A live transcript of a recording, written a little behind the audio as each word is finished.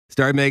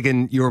Start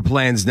making your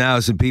plans now.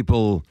 Some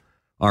people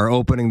are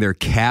opening their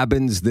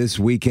cabins this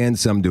weekend,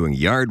 some doing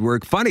yard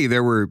work. Funny,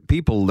 there were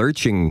people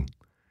lurching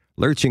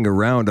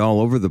around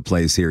all over the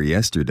place here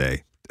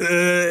yesterday.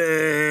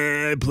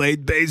 I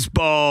played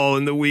baseball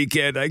in the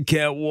weekend. I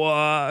can't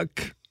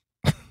walk.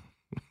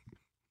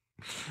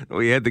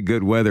 We had the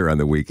good weather on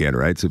the weekend,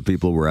 right? So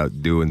people were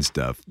out doing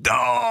stuff. Oh,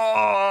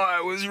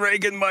 I was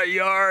raking my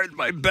yard,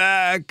 my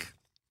back.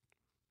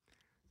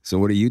 So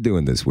what are you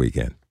doing this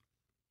weekend?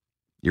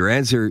 Your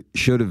answer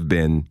should have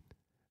been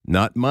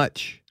not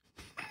much.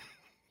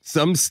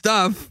 Some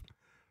stuff,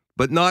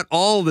 but not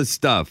all the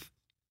stuff.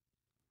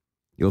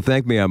 You'll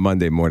thank me on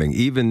Monday morning.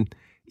 Even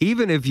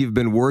if you've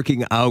been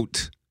working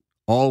out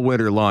all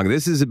winter long,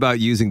 this is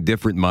about using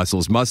different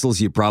muscles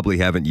you probably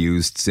haven't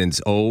used since,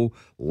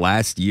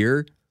 last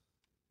year.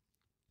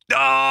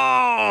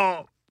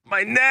 Oh,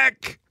 my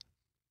neck.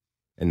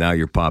 And now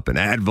you're popping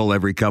Advil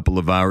every couple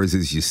of hours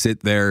as you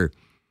sit there,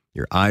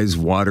 your eyes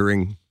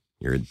watering,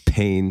 you're in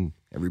pain.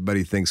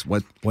 Everybody thinks,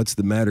 what's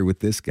the matter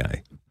with this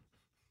guy?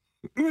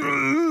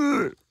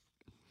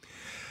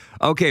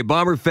 Okay,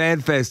 Bomber Fan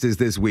Fest is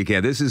this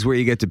weekend. This is where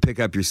you get to pick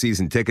up your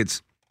season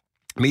tickets,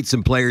 meet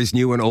some players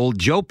new and old.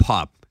 Joe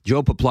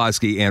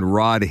Poplawski and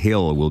Rod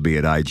Hill will be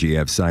at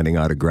IGF signing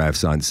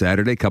autographs on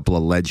Saturday. Couple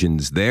of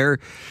legends there.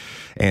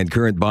 And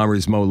current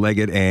Bombers Mo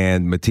Leggett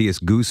and Matthias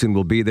Goosen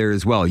will be there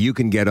as well. You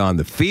can get on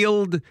the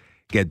field,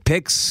 get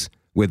pics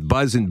with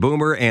Buzz and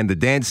Boomer and the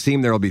dance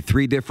team. There will be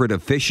 3 different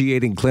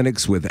officiating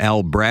clinics with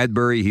Al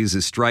Bradbury. He's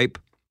a stripe.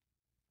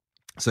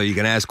 So you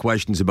can ask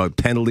questions about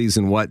penalties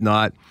and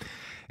whatnot.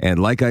 And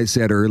like I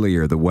said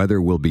earlier, the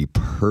weather will be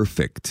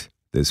perfect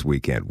this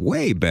weekend.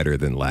 Way better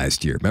than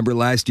last year. Remember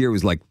last year it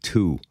was like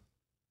 2.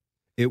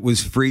 It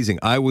was freezing.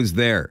 I was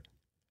there.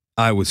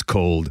 I was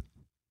cold.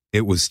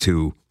 It was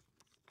 2.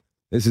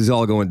 This is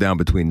all going down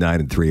between 9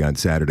 and 3 on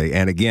Saturday.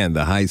 And again,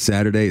 the high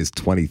Saturday is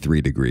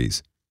 23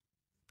 degrees.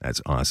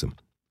 That's awesome.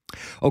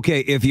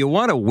 Okay, if you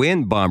want to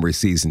win Bomber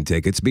season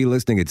tickets, be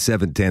listening at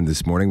 7:10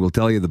 this morning. We'll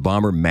tell you the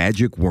Bomber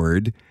magic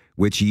word,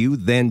 which you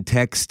then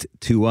text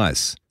to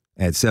us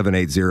at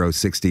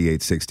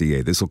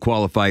 780-6868. This will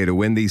qualify you to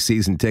win these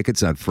season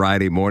tickets on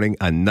Friday morning.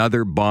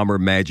 Another Bomber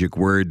magic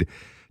word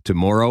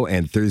tomorrow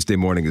and Thursday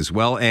morning as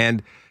well.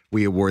 And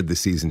we award the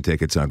season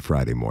tickets on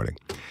Friday morning.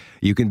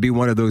 You can be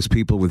one of those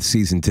people with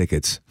season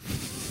tickets.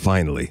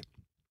 Finally.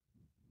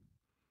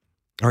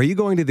 Are you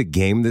going to the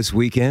game this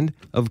weekend?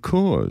 Of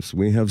course,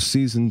 we have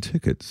season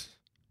tickets.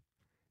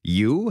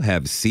 You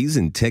have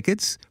season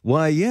tickets?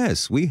 Why,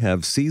 yes, we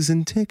have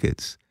season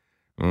tickets.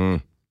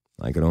 I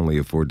can only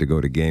afford to go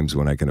to games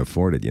when I can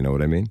afford it, you know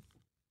what I mean?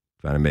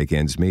 Trying to make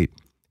ends meet.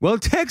 Well,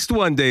 text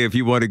one day if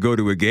you want to go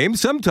to a game.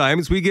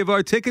 Sometimes we give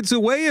our tickets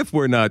away if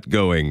we're not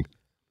going.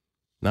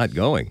 Not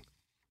going.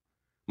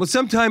 Well,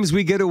 sometimes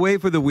we get away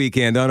for the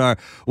weekend on our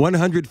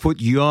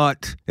 100-foot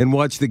yacht and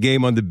watch the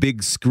game on the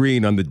big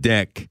screen on the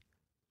deck.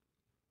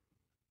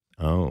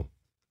 Oh.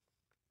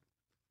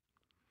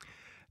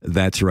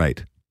 That's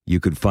right. You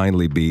could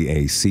finally be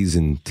a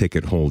season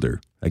ticket holder.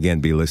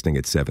 Again, be listening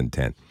at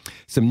 7:10.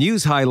 Some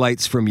news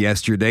highlights from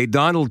yesterday.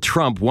 Donald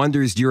Trump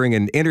wonders during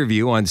an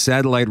interview on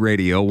satellite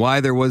radio why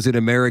there was an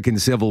American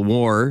Civil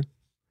War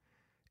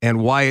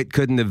and why it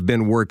couldn't have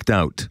been worked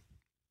out.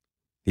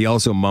 He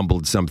also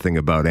mumbled something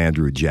about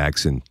Andrew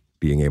Jackson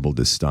being able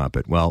to stop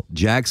it. Well,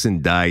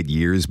 Jackson died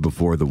years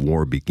before the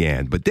war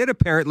began, but did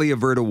apparently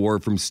avert a war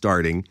from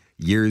starting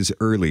years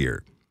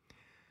earlier.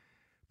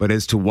 But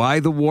as to why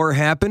the war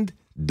happened,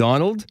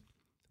 Donald,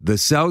 the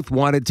South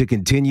wanted to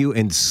continue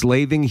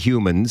enslaving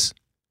humans,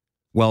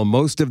 while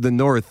most of the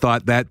North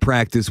thought that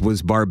practice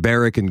was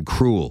barbaric and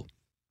cruel.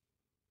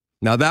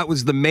 Now, that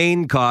was the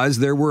main cause.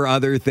 There were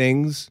other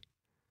things,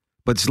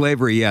 but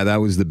slavery, yeah, that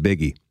was the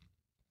biggie.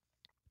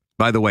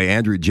 By the way,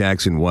 Andrew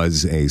Jackson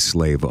was a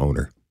slave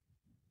owner.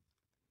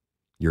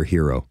 Your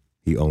hero.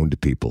 He owned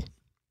people.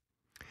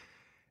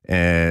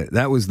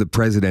 That was the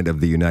president of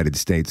the United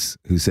States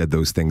who said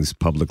those things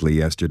publicly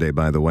yesterday,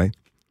 by the way.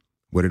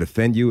 Would it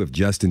offend you if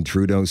Justin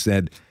Trudeau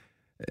said,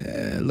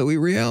 Louis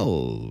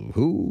Riel,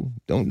 who?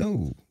 Don't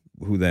know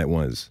who that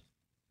was.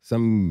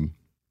 Some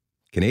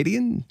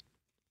Canadian?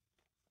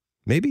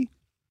 Maybe?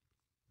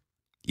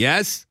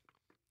 Yes?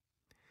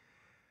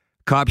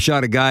 Cop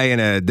shot a guy in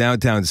a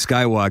downtown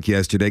skywalk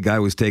yesterday. Guy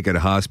was taken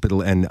to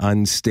hospital in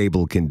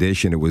unstable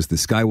condition. It was the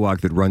skywalk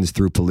that runs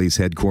through police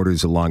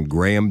headquarters along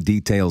Graham.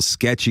 Details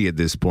sketchy at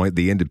this point.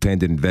 The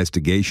independent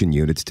investigation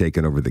unit's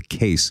taken over the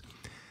case.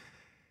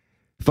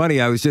 Funny,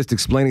 I was just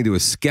explaining to a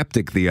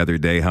skeptic the other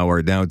day how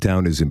our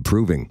downtown is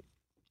improving.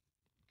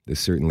 This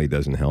certainly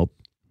doesn't help.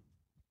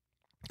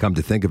 Come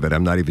to think of it,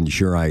 I'm not even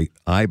sure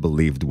I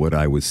believed what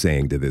I was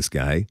saying to this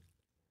guy.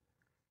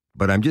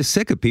 But I'm just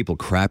sick of people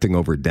crapping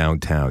over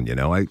downtown, you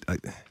know.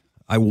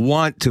 I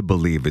want to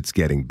believe it's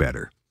getting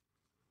better.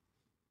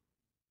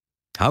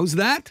 How's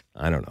that?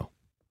 I don't know.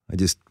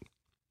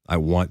 I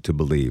want to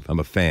believe. I'm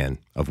a fan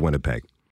of Winnipeg.